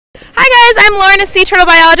I'm Lauren, a sea turtle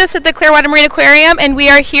biologist at the Clearwater Marine Aquarium, and we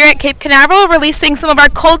are here at Cape Canaveral releasing some of our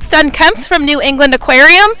cold stun Kemps from New England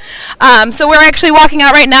Aquarium. So we're actually walking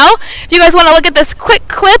out right now. If you guys want to look at this quick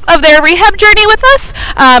clip of their rehab journey with us,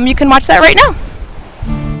 you can watch that right now.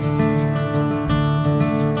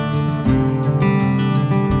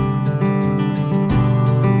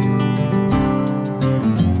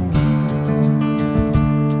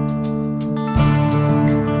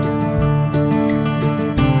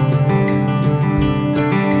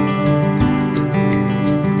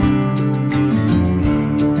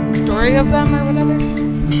 Of them or whatever.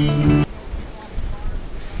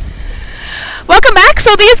 Welcome back.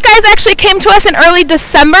 So these guys actually came to us in early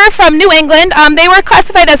December from New England. They were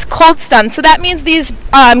classified as cold stun, so that means these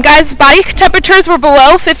guys' body temperatures were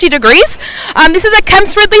below 50 degrees. This is a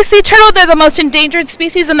Kemp's ridley sea turtle. They're the most endangered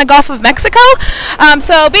species in the Gulf of Mexico.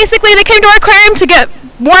 So basically they came to our aquarium to get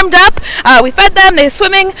warmed up. We fed them, they're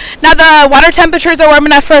swimming. Now the water temperatures are warm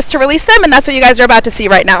enough for us to release them, and that's what you guys are about to see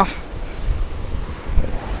right now.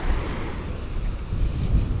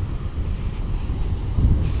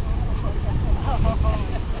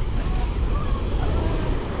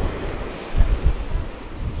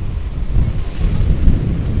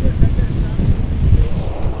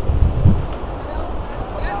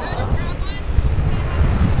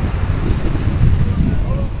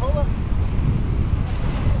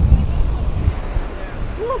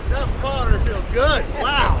 That water feels good.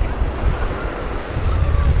 Wow.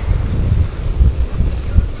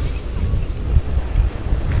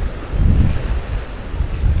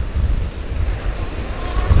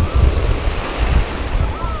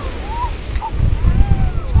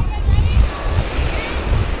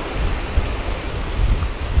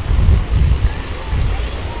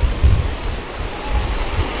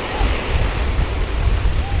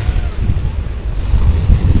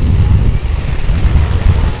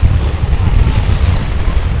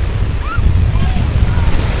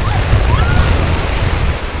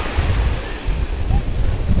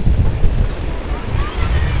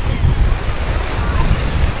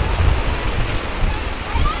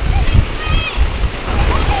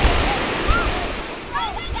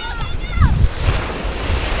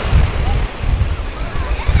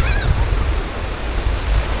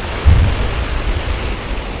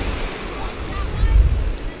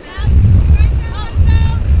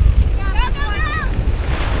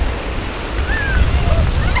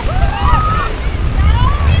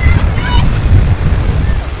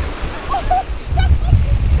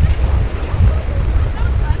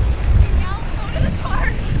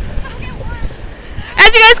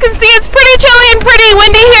 As you guys can see, it's pretty chilly and pretty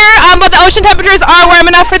windy here, but the ocean temperatures are warm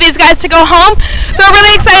enough for these guys to go home. So we're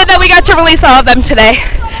really excited that we got to release all of them today.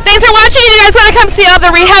 Thanks for watching. If you guys want to come see all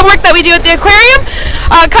the rehab work that we do at the aquarium,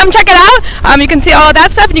 come check it out. You can see all of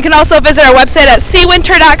that stuff, and you can also visit our website at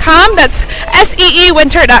seawinter.com. That's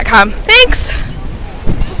SEEwinter.com. Thanks.